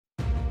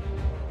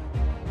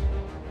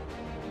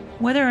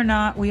Whether or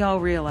not we all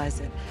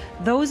realize it,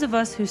 those of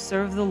us who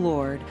serve the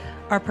Lord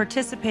are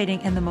participating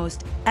in the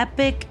most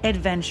epic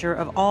adventure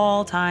of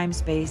all time,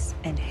 space,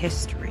 and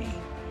history.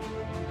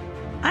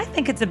 I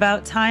think it's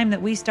about time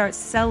that we start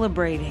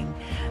celebrating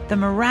the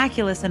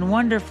miraculous and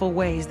wonderful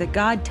ways that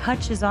God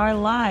touches our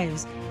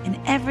lives in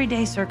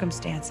everyday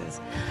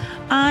circumstances.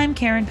 I'm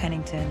Karen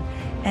Pennington,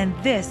 and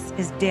this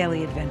is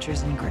Daily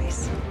Adventures in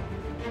Grace.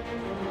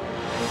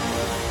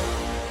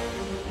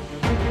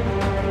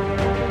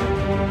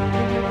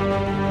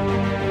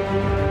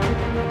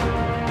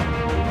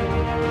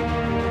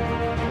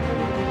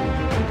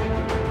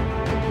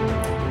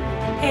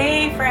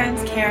 Hey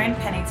friends, Karen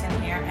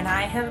Pennington here, and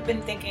I have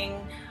been thinking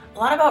a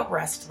lot about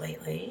rest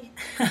lately,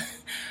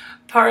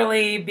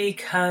 partly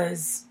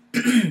because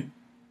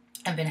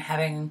I've been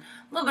having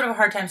a little bit of a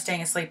hard time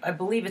staying asleep. I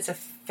believe it's a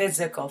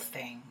physical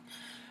thing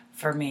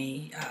for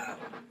me.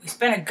 We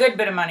spent a good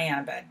bit of money on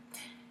a bed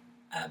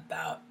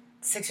about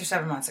 6 or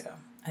 7 months ago.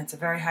 And it's a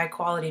very high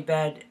quality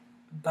bed,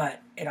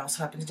 but it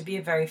also happens to be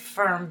a very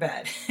firm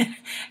bed.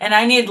 And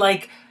I need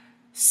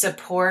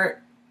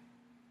support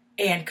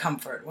and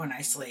comfort when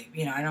I sleep.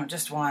 I don't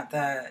just want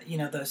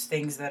those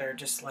things that are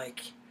just I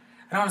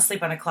don't want to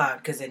sleep on a cloud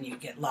because then you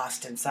get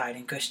lost inside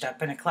and gushed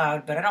up in a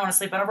cloud. But I don't want to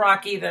sleep on a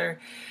rock either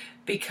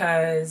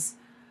because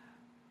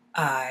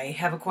I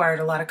have acquired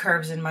a lot of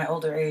curves in my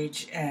older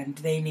age and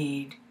they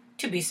need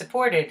to be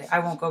supported. I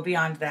won't go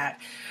beyond that.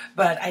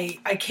 But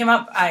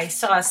I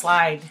saw a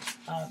slide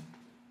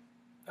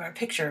or a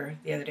picture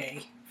the other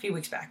day, a few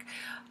weeks back,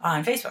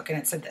 on Facebook, and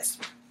it said this: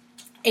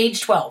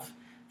 age 12,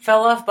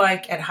 fell off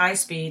bike at high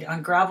speed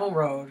on gravel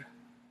road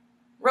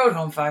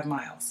home 5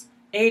 miles.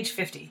 Age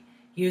 50,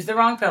 used the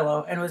wrong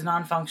pillow and was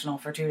non-functional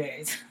for 2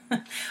 days.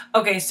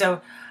 Okay,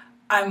 so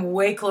I'm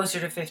way closer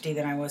to 50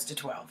 than I was to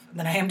 12,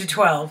 than I am to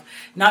 12.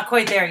 Not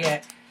quite there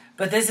yet,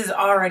 but this is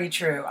already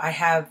true.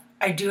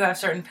 I do have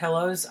certain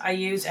pillows I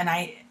use, and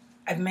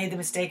I've made the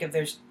mistake of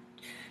there's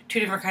 2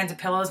 different kinds of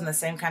pillows in the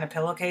same kind of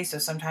pillowcase, so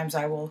sometimes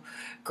I will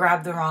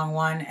grab the wrong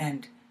one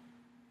and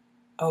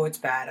it's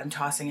bad. I'm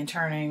tossing and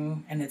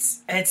turning, and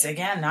it's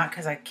again, not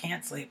because I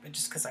can't sleep, but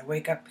just because I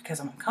wake up because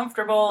I'm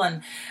uncomfortable,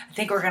 and I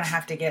think we're going to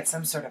have to get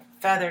some sort of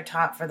feather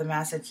top for the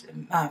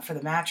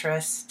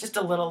mattress, just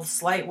a little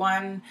slight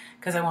one,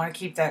 because I want to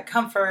keep that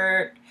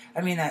comfort,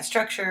 that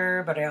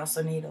structure, but I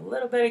also need a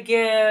little bit of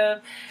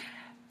give,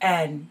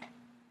 and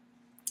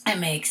it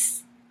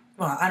makes,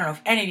 I don't know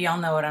if any of y'all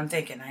know what I'm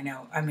thinking.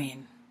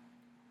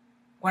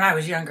 When I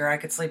was younger, I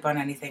could sleep on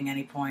anything,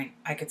 any point.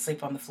 I could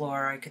sleep on the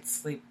floor, I could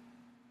sleep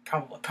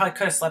Probably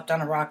could have slept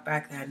on a rock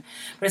back then.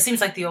 But it seems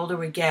like the older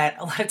we get,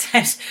 a lot of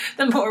times,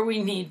 the more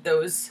we need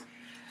those,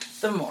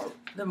 the more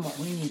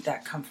we need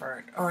that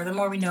comfort, or the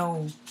more we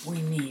know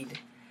we need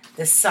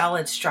this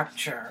solid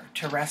structure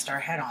to rest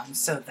our head on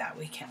so that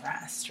we can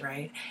rest,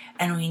 right?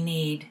 And we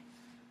need,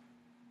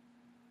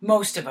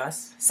 most of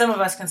us, some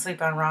of us can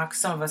sleep on rocks,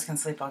 some of us can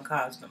sleep on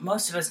clouds, but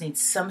most of us need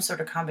some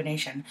sort of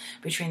combination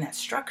between that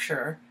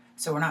structure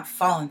so we're not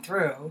falling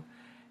through,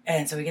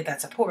 and so we get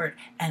that support,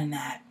 and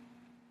that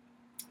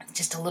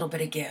just a little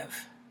bit of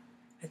give.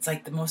 It's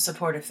like the most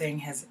supportive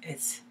thing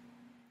it's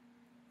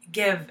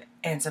give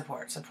and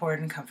support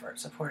and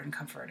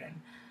comfort. And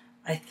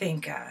I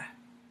think,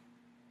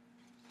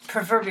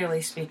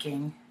 proverbially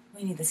speaking,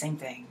 we need the same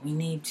thing. We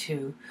need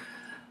to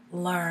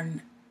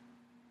learn,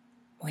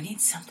 we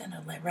need something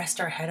to rest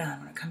our head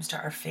on when it comes to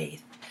our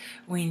faith.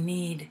 We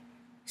need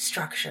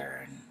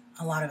structure, and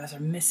a lot of us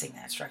are missing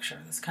that structure.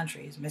 This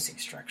country is missing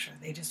structure.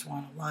 They just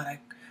want a lot of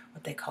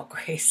what they call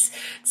grace.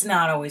 It's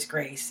not always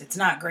grace. It's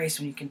not grace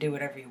when you can do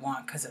whatever you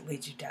want because it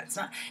leads you down. It's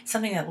not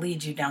something that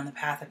leads you down the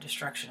path of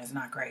destruction is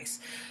not grace.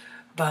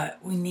 But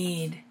we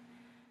need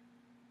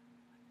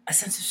a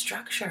sense of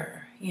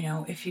structure.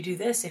 If you do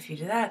this, if you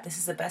do that, this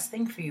is the best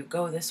thing for you.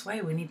 Go this way.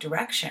 We need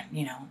direction,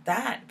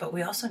 that. But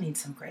we also need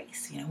some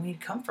grace. We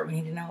need comfort. We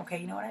need to know, okay,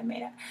 you know what? I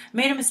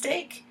made a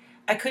mistake.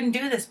 I couldn't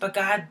do this, but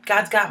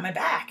God's got my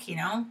back,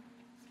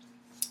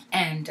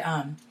 And,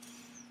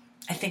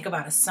 I think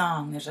about a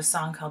song. There's a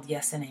song called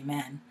Yes and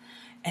Amen.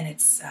 And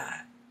it's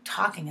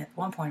talking at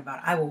one point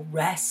about, I will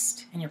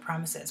rest in your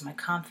promises. My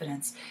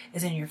confidence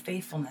is in your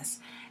faithfulness.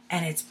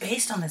 And it's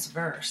based on this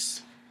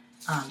verse,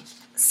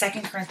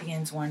 2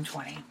 Corinthians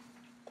 1:20.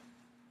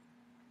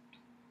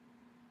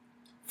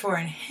 For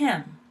in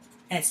him,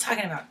 and it's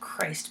talking about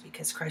Christ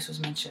because Christ was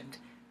mentioned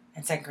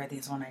in 2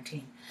 Corinthians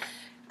 1:19.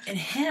 In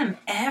him,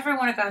 every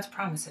one of God's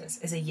promises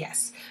is a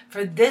yes.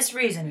 For this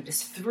reason, it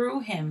is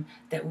through him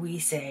that we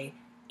say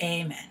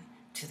amen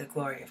to the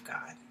glory of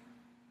God.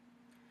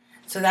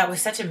 So that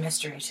was such a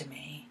mystery to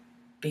me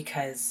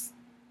because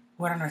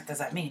what on earth does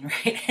that mean,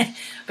 right?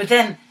 But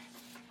then,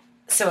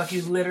 so if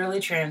you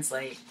literally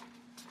translate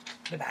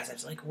the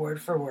passage,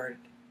 word for word,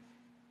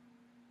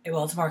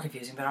 it's more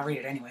confusing, but I'll read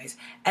it anyways.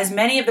 As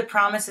many of the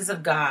promises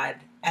of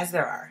God as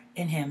there are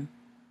in him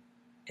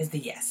is the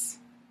yes.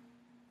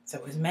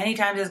 So as many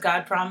times as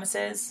God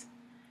promises,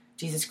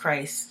 Jesus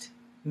Christ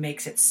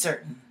makes it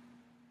certain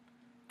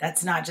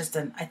That's not just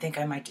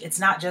it's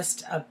not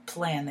just a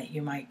plan that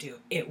you might do.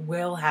 It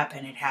will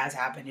happen. It has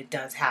happened. It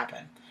does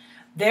happen.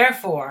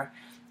 Therefore,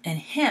 in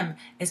him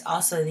is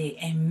also the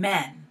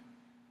amen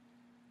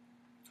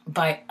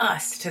by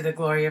us to the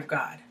glory of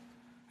God.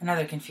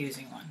 Another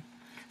confusing one.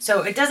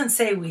 So it doesn't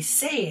say we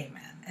say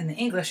amen. In the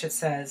English it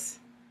says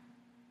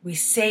we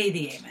say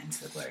the amen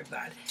to the glory of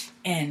God.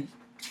 In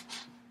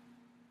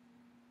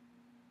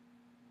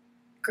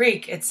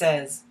Greek it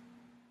says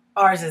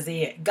God's is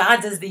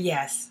the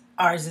yes,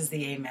 ours is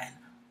the amen.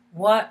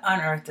 What on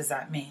earth does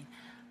that mean?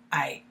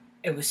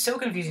 It was so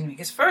confusing to me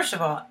because first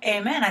of all,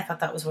 amen, I thought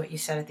that was what you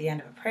said at the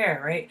end of a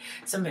prayer, right?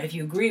 If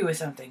you agree with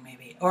something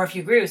maybe, or if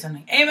you agree with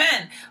something,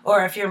 amen.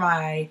 Or if you're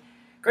my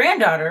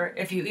granddaughter,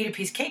 if you eat a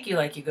piece of cake you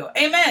like, you go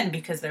amen,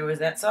 because there was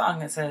that song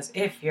that says,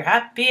 if you're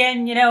happy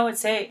and it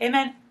say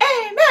amen,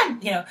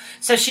 amen,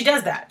 so she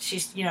does that.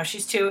 She's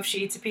 2. If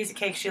she eats a piece of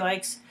cake she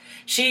likes,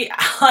 she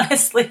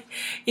honestly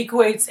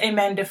equates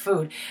amen to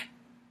food.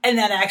 And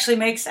that actually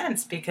makes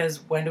sense, because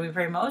when do we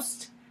pray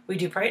most? We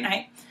do pray at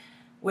night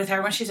with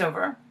her when she's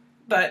over,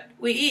 but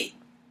we eat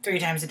 3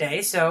 times a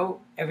day.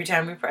 So every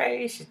time we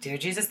pray, dear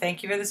Jesus,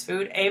 thank you for this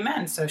food.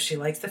 Amen. So she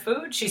likes the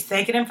food. She's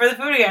thanking him for the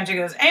food again. She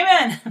goes,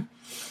 amen.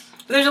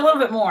 But there's a little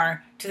bit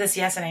more to this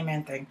yes and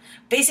amen thing.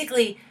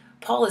 Basically,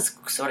 Paul is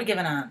sort of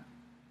given a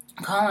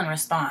call and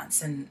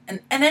response. And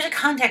there's a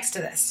context to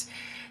this.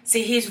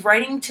 See, he's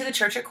writing to the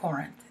church at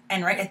Corinth.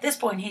 And right at this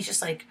point, he's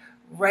just like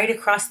right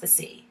across the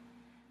sea.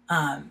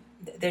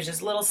 There's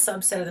this little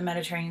subset of the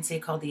Mediterranean Sea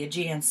called the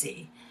Aegean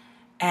Sea.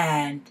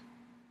 And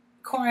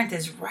Corinth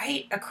is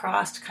right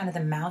across kind of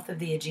the mouth of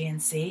the Aegean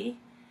Sea.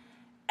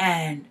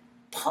 And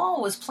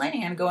Paul was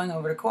planning on going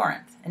over to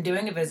Corinth and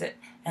doing a visit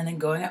and then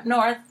going up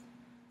north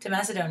to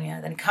Macedonia,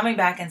 then coming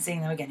back and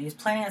seeing them again. He was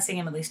planning on seeing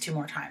them at least 2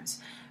 more times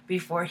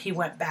before he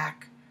went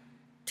back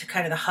to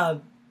kind of the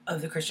hub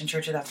of the Christian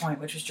church at that point,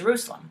 which was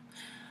Jerusalem.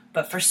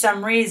 But for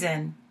some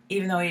reason,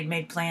 even though he had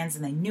made plans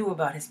and they knew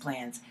about his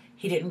plans,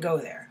 he didn't go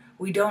there.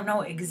 We don't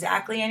know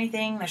exactly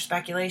anything. There's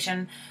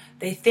speculation.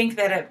 They think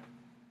that it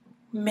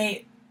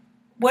may,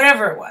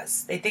 whatever it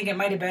was, they think it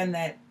might have been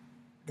that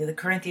the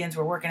Corinthians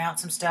were working out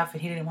some stuff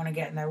and he didn't want to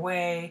get in their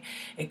way.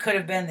 It could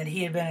have been that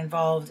he had been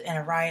involved in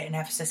a riot in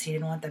Ephesus. He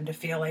didn't want them to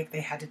feel like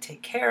they had to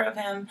take care of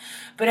him.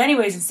 But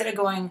anyways, instead of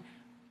going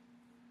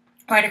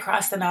right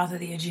across the mouth of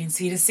the Aegean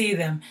Sea to see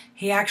them,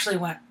 he actually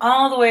went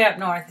all the way up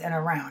north and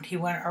around. He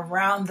went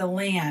around the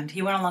land.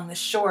 He went along the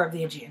shore of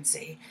the Aegean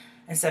Sea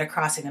instead of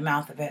crossing the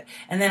mouth of it,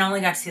 and then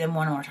only got to see them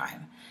 1 more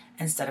time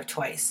instead of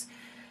twice.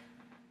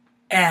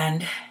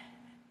 And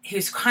he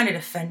was kind of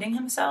defending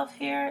himself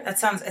here. It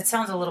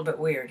sounds a little bit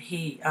weird.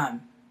 He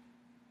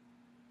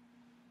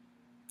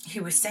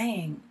was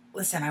saying,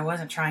 listen, I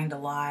wasn't trying to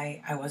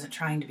lie. I wasn't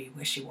trying to be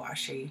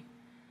wishy-washy.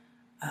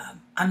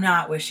 I'm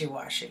not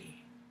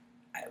wishy-washy.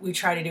 We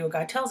try to do what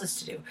God tells us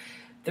to do.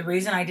 The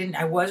reason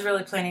I was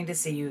really planning to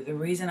see you. The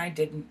reason I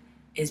didn't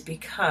is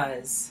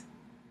because,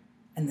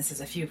 and this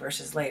is a few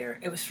verses later,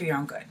 it was for your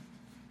own good.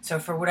 So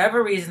for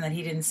whatever reason that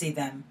he didn't see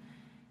them,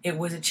 it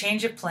was a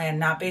change of plan,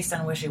 not based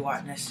on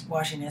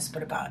wishy-washiness,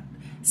 but about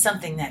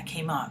something that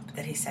came up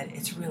that he said,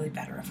 it's really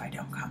better if I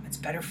don't come. It's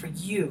better for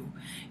you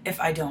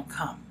if I don't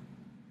come.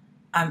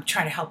 I'm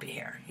trying to help you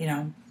here,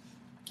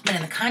 But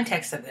in the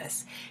context of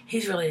this,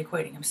 he's really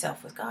equating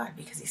himself with God,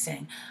 because he's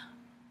saying,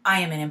 I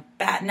am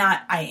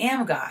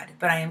God,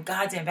 but I am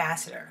God's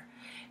ambassador.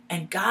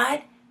 And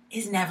God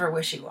is never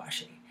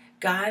wishy-washy.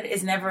 God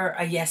is never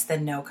a yes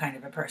then no kind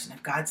of a person.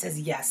 If God says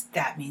yes,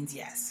 that means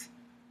yes.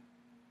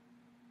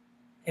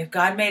 If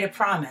God has made a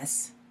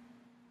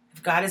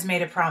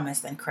promise,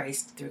 then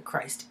through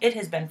Christ, it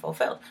has been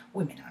fulfilled.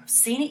 We may not have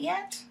seen it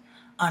yet.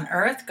 On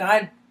earth,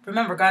 God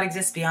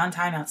exists beyond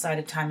time, outside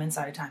of time,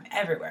 inside of time,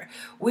 everywhere.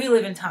 We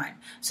live in time.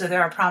 So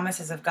there are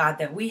promises of God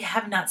that we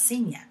have not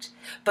seen yet,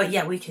 but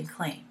yet we can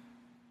claim.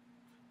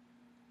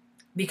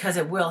 Because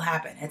it will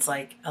happen. It's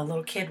like a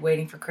little kid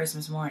waiting for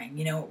Christmas morning.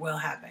 It will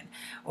happen.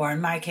 Or in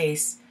my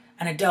case,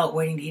 an adult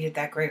waiting to eat at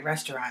that great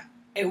restaurant.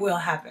 It will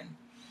happen.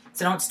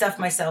 So don't stuff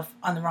myself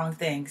on the wrong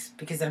things,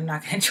 because then I'm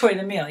not going to enjoy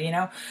the meal,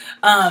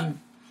 I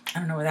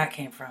don't know where that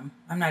came from.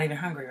 I'm not even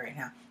hungry right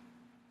now.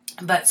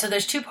 But so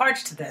there's 2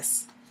 parts to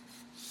this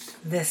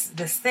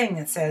thing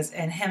that says,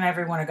 in him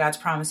every one of God's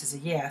promises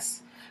is a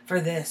yes. For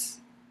this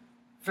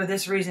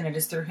reason it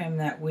is through him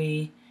that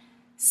we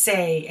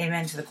say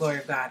amen to the glory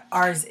of God.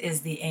 Ours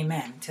is the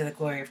amen to the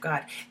glory of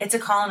God. It's a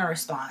call and a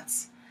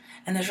response.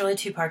 And there's really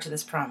 2 parts to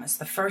this promise.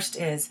 The first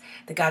is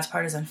that God's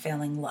part is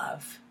unfailing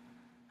love,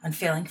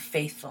 unfailing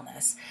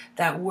faithfulness.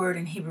 That word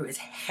in Hebrew is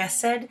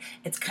hesed.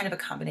 It's kind of a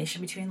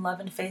combination between love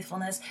and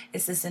faithfulness.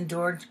 It's this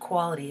endured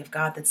quality of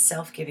God that's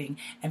self-giving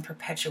and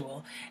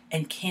perpetual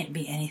and can't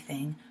be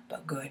anything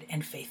but good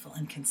and faithful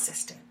and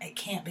consistent. It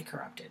can't be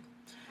corrupted.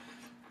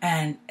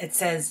 And it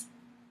says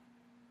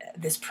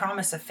this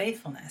promise of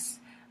faithfulness,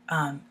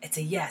 it's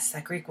a yes.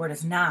 That Greek word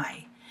is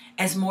nigh,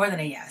 as more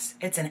than a yes.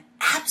 It's an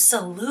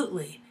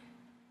absolutely.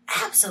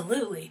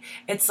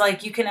 It's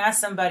like you can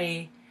ask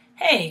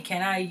hey,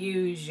 can I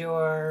use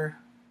your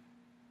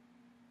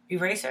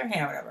eraser?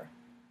 Yeah, whatever.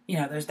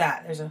 there's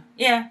that. There's a,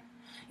 yeah.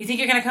 You think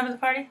you're going to come to the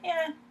party?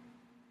 Yeah.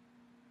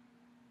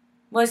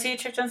 Will I see you at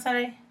church on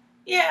Sunday?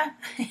 Yeah.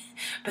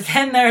 But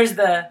then there's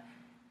the,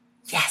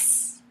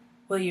 yes,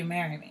 will you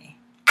marry me?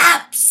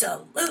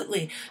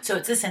 Absolutely. So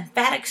it's this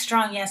emphatic,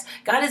 strong yes.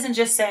 God isn't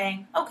just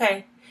saying,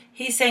 okay.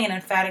 He's saying an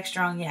emphatic,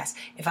 strong yes.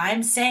 If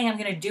I'm saying I'm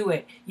going to do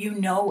it,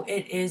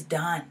 it is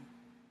done.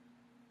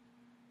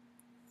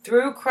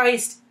 Through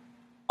Christ,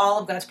 all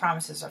of God's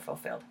promises are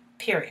fulfilled.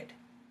 Period.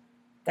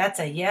 That's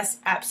a yes,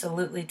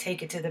 absolutely,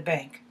 take it to the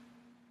bank.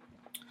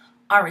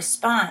 Our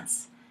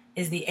response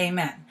is the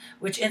amen,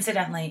 which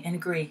incidentally in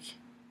Greek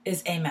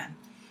is amen.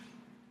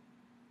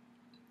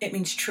 It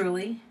means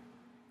truly.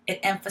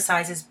 It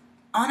emphasizes,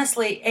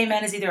 honestly,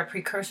 amen is either a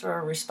precursor or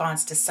a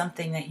response to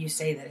something that you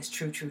say that is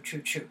true, true,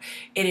 true, true.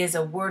 It is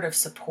a word of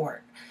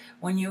support.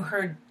 When you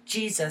heard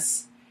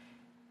Jesus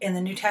in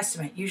the New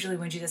Testament, usually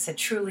when Jesus said,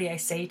 truly I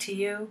say to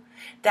you,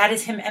 that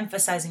is him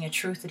emphasizing a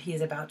truth that he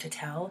is about to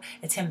tell.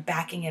 It's him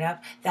backing it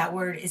up. That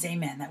word is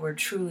amen. That word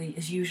truly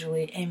is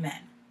usually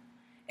amen.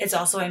 It's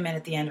also amen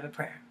at the end of a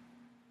prayer.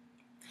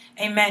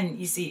 Amen,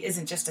 you see,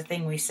 isn't just a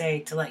thing we say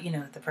to let you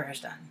know that the prayer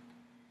is done.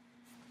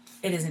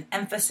 It is an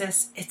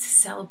emphasis. It's a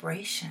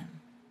celebration.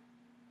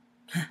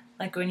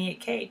 Like when you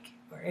eat cake,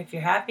 or if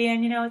you're happy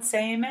and it's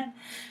say amen.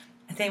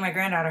 I think my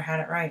granddaughter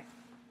had it right.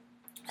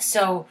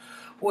 So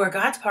where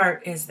God's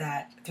part is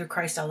that through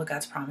Christ all of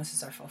God's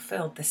promises are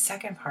fulfilled. The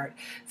second part,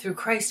 through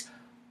Christ,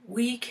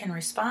 we can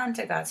respond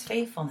to God's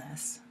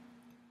faithfulness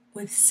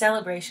with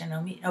celebration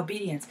and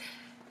obedience.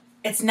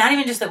 It's not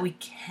even just that we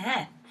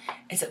can,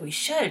 it's that we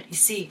should. You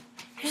see,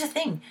 here's the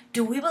thing.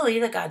 Do we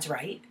believe that God's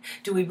right?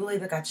 Do we believe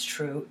that God's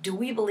true? Do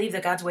we believe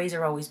that God's ways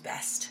are always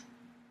best?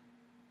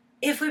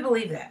 If we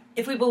believe that,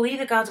 if we believe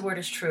that God's word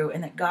is true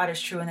and that God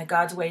is true and that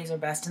God's ways are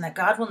best and that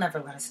God will never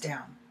let us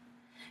down,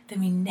 then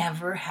we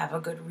never have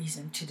a good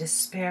reason to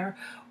despair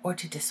or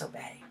to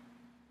disobey.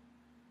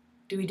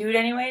 Do we do it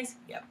anyways?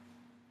 Yep.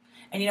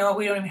 And you know what?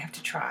 We don't even have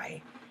to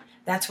try.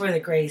 That's where the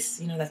grace,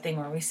 that thing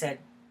where we said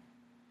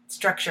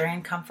structure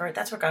and comfort,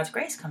 that's where God's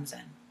grace comes in.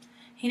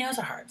 He knows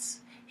our hearts.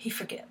 He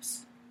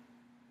forgives.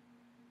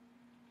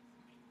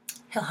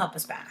 He'll help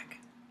us back.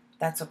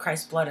 That's what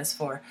Christ's blood is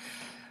for.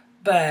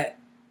 But,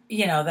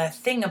 that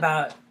thing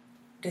about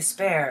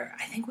despair,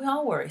 I think we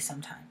all worry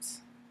sometimes.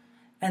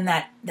 And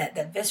that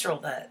visceral,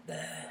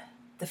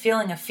 the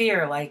feeling of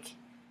fear, like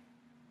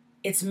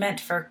it's meant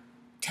for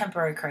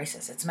temporary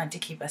crisis. It's meant to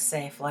keep us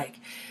safe.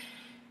 Like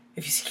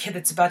if you see a kid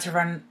that's about to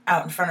run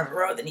out in front of a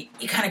road, then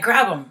you kind of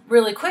grab them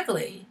really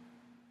quickly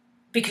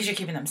because you're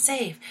keeping them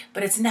safe.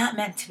 But it's not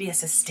meant to be a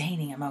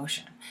sustaining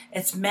emotion.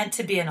 It's meant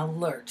to be an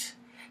alert.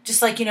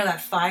 Just like,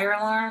 that fire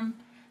alarm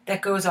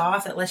that goes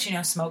off that lets you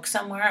know smoke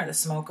somewhere, or the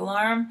smoke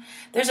alarm.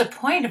 There's a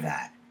point of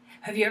that.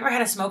 Have you ever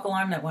had a smoke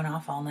alarm that went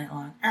off all night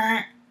long?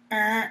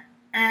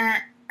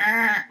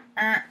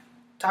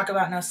 Talk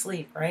about no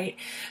sleep, right?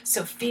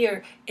 So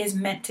fear is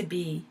meant to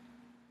be,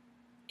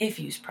 if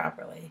used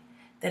properly,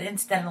 that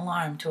instant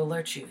alarm to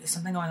alert you. There's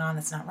something going on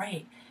that's not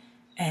right.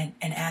 And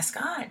ask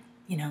God,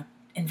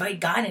 invite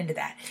God into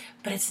that.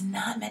 But it's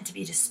not meant to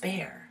be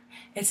despair.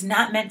 It's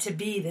not meant to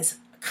be this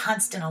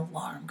constant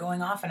alarm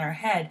going off in our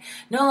head,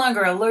 no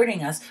longer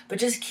alerting us, but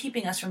just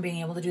keeping us from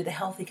being able to do the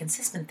healthy,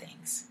 consistent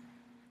things.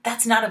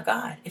 That's not of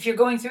God. If you're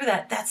going through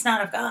that, that's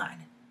not of God.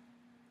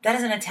 That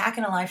is an attack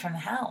and a lie from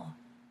hell.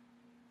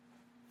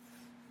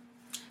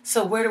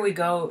 So where do we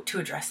go to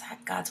address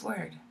that? God's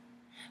word.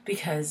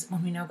 Because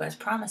when we know God's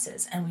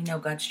promises and we know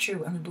God's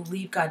true and we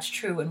believe God's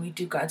true and we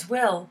do God's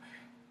will,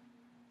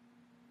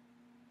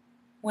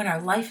 when our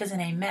life is an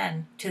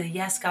amen to the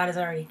yes God has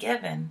already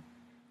given,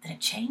 then it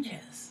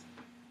changes.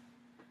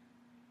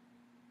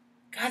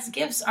 God's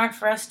gifts aren't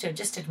for us to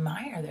just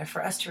admire. They're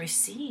for us to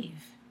receive.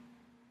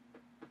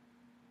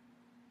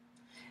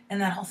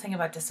 And that whole thing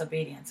about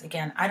disobedience.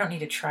 Again, I don't need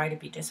to try to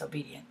be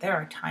disobedient. There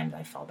are times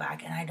I fall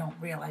back and I don't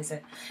realize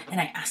it.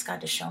 And I ask God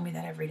to show me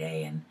that every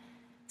day. And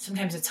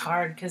sometimes it's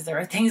hard because there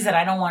are things that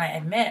I don't want to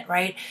admit,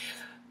 right?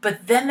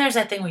 But then there's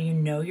that thing where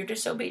you're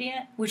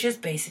disobedient, which is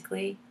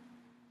basically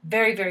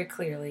very, very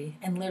clearly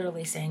and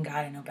literally saying,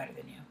 God, I know better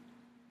than you.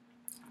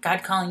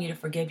 God calling you to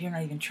forgive, you're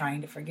not even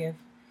trying to forgive.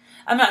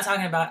 I'm not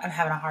talking about I'm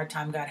having a hard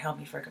time, God help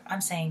me forgive. I'm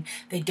saying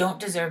they don't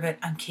deserve it.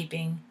 I'm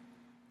keeping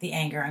the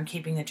anger. I'm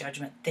keeping the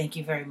judgment. Thank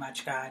you very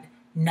much, God.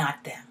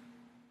 Not them.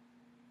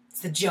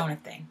 It's the Jonah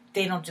thing.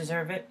 They don't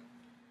deserve it.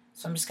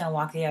 So I'm just going to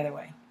walk the other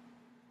way.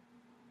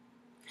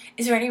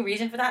 Is there any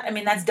reason for that? I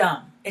mean, that's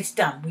dumb. It's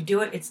dumb. We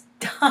do it. It's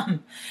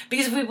dumb.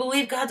 Because if we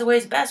believe God's way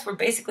is best, we're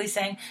basically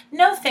saying,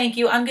 no, thank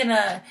you. I'm going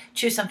to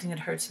choose something that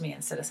hurts me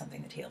instead of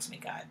something that heals me,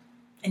 God.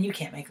 And you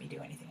can't make me do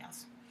anything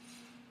else.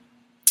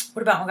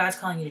 What about when God's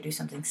calling you to do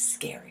something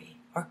scary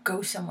or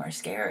go somewhere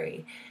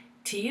scary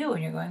to you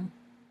and you're going,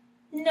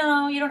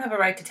 no, you don't have a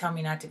right to tell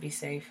me not to be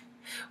safe.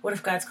 What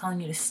if God's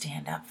calling you to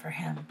stand up for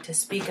him, to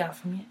speak out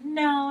for me?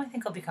 No, I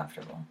think I'll be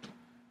comfortable.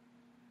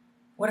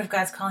 What if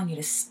God's calling you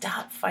to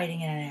stop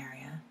fighting in an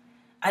area,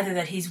 either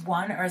that he's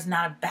won or is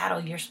not a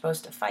battle you're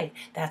supposed to fight?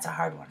 That's a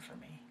hard one for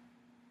me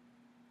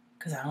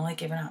because I don't like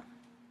giving up.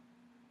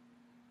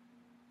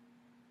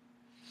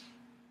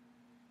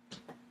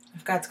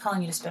 if God's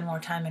calling you to spend more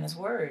time in His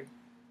Word.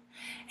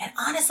 And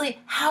honestly,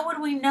 how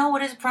would we know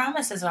what His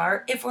promises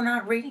are if we're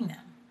not reading them?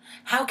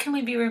 How can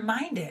we be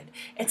reminded?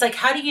 It's like,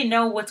 how do you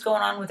know what's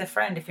going on with a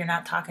friend if you're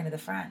not talking to the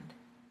friend?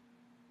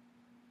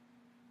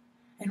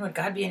 And would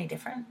God be any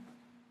different?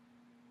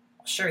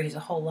 Well, sure, He's a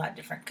whole lot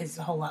different because He's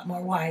a whole lot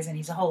more wise and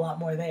He's a whole lot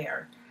more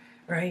there,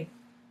 right?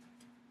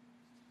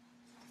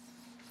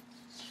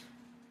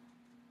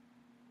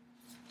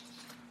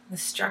 The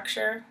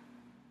structure,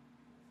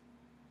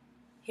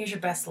 here's your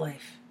best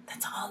life.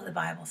 That's all the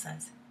Bible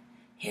says.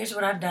 Here's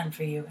what I've done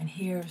for you, and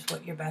here's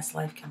what your best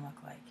life can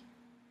look like.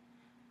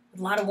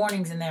 A lot of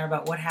warnings in there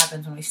about what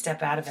happens when we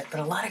step out of it, but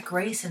a lot of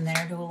grace in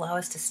there to allow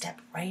us to step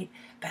right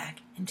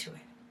back into it.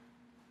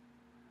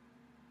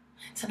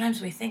 Sometimes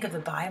we think of the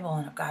Bible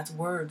and of God's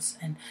words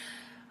and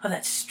of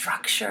that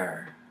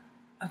structure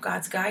of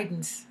God's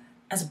guidance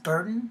as a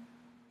burden,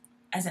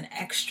 as an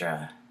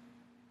extra,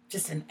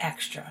 just an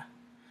extra,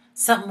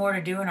 something more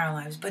to do in our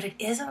lives, but it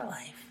is our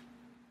life.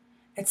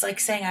 It's like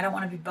saying, I don't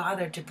want to be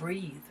bothered to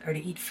breathe or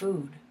to eat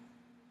food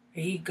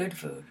or eat good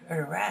food or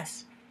to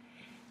rest.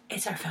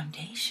 It's our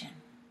foundation.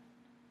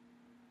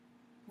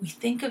 We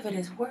think of it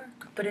as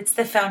work, but it's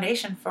the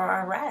foundation for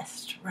our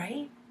rest,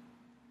 right?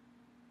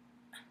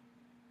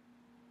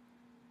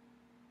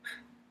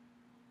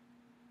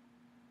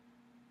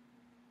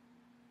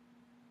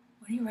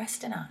 What are you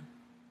resting on?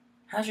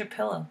 How's your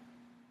pillow?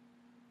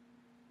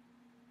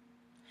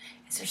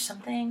 Is there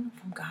something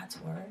from God's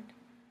Word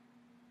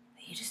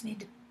that you just need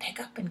to pick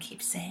up and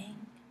keep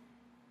saying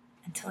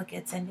until it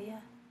gets into you?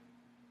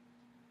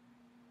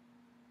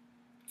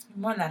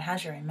 More than that,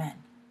 how's your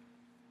amen?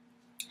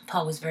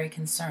 Paul was very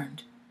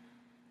concerned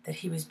that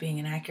he was being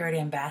an accurate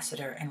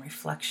ambassador and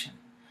reflection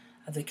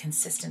of the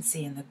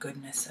consistency and the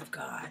goodness of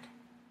God.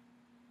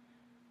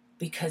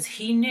 Because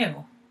he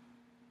knew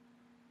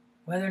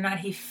whether or not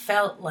he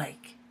felt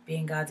like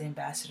being God's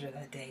ambassador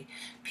that day,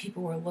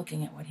 people were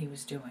looking at what he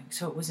was doing.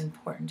 So it was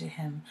important to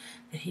him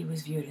that he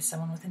was viewed as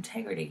someone with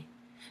integrity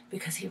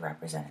because he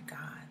represented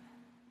God.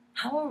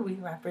 How are we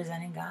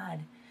representing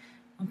God?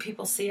 When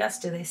people see us,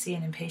 do they see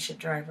an impatient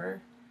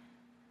driver,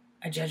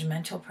 a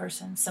judgmental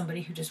person,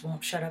 somebody who just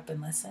won't shut up and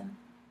listen?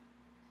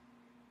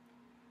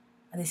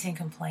 Are they seeing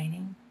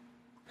complaining?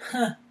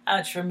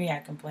 Ouch, for me, I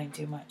complain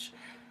too much.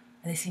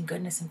 Are they seeing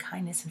goodness and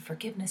kindness and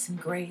forgiveness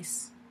and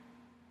grace?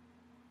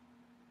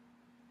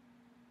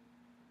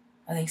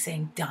 Are they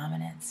seeing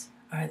dominance?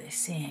 Or are they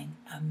seeing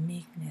a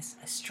meekness,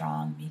 a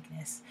strong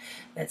meekness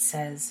that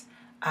says,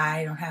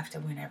 I don't have to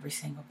win every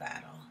single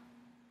battle.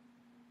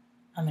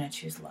 I'm going to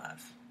choose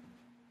love.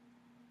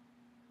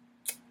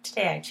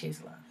 Today I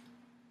choose love.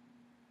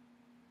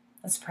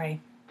 Let's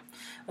pray.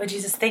 Lord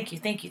Jesus, thank you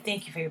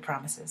for your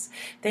promises.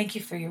 Thank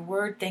you for your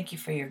word. Thank you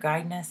for your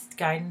guidance.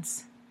 I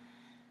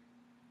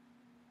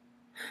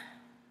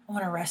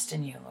want to rest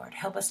in you, Lord.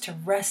 Help us to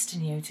rest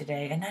in you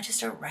today, and not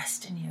just to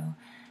rest in you.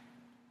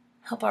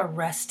 Help our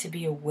rest to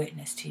be a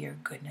witness to your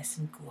goodness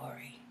and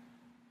glory.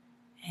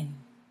 And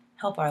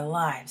help our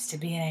lives to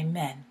be an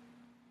amen,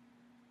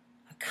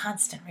 a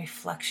constant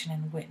reflection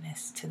and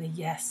witness to the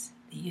yes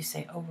that you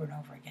say over and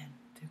over again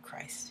through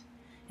Christ.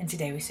 And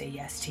today we say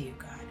yes to you,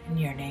 God. In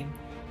your name,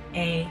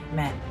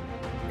 amen.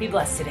 Be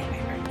blessed today, my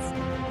friends.